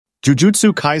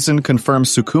Jujutsu Kaisen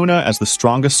confirms Sukuna as the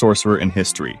strongest sorcerer in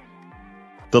history.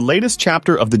 The latest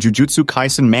chapter of the Jujutsu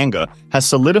Kaisen manga has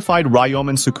solidified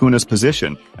Ryomen Sukuna's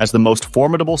position as the most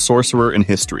formidable sorcerer in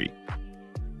history.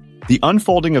 The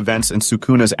unfolding events and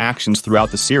Sukuna's actions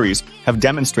throughout the series have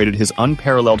demonstrated his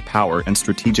unparalleled power and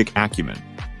strategic acumen.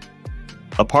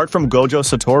 Apart from Gojo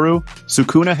Satoru,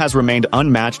 Sukuna has remained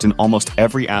unmatched in almost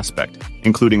every aspect,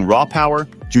 including raw power,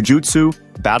 jujutsu,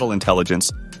 battle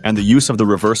intelligence, and the use of the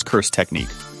reverse curse technique.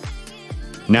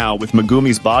 Now, with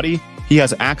Megumi's body, he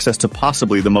has access to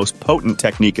possibly the most potent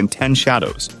technique in 10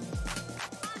 Shadows.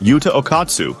 Yuta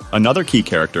Okatsu, another key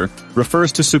character,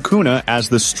 refers to Sukuna as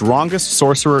the strongest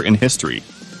sorcerer in history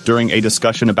during a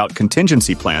discussion about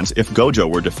contingency plans if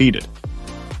Gojo were defeated.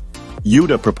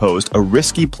 Yuta proposed a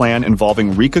risky plan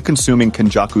involving Rika consuming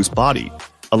Kenjaku's body,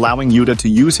 allowing Yuta to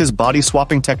use his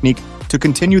body-swapping technique to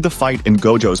continue the fight in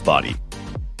Gojo's body.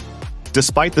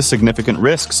 Despite the significant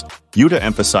risks, Yuta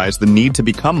emphasized the need to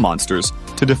become monsters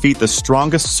to defeat the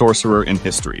strongest sorcerer in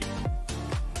history.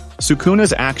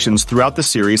 Sukuna's actions throughout the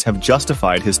series have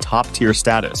justified his top-tier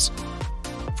status.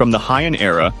 From the Heian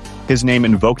era, his name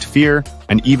invoked fear,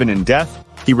 and even in death,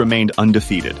 he remained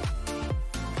undefeated.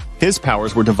 His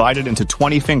powers were divided into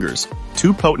 20 fingers,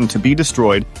 too potent to be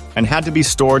destroyed, and had to be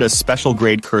stored as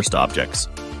special-grade cursed objects.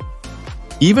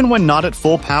 Even when not at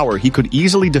full power, he could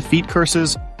easily defeat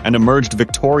curses and emerged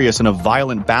victorious in a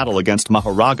violent battle against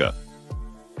Mahoraga.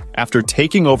 After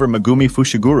taking over Megumi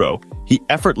Fushiguro, he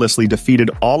effortlessly defeated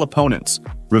all opponents,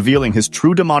 revealing his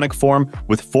true demonic form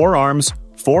with 4 arms,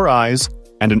 4 eyes,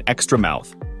 and an extra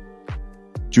mouth.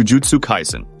 Jujutsu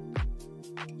Kaisen.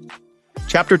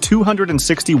 Chapter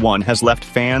 261 has left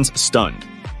fans stunned,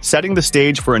 setting the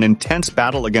stage for an intense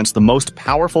battle against the most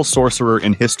powerful sorcerer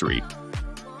in history,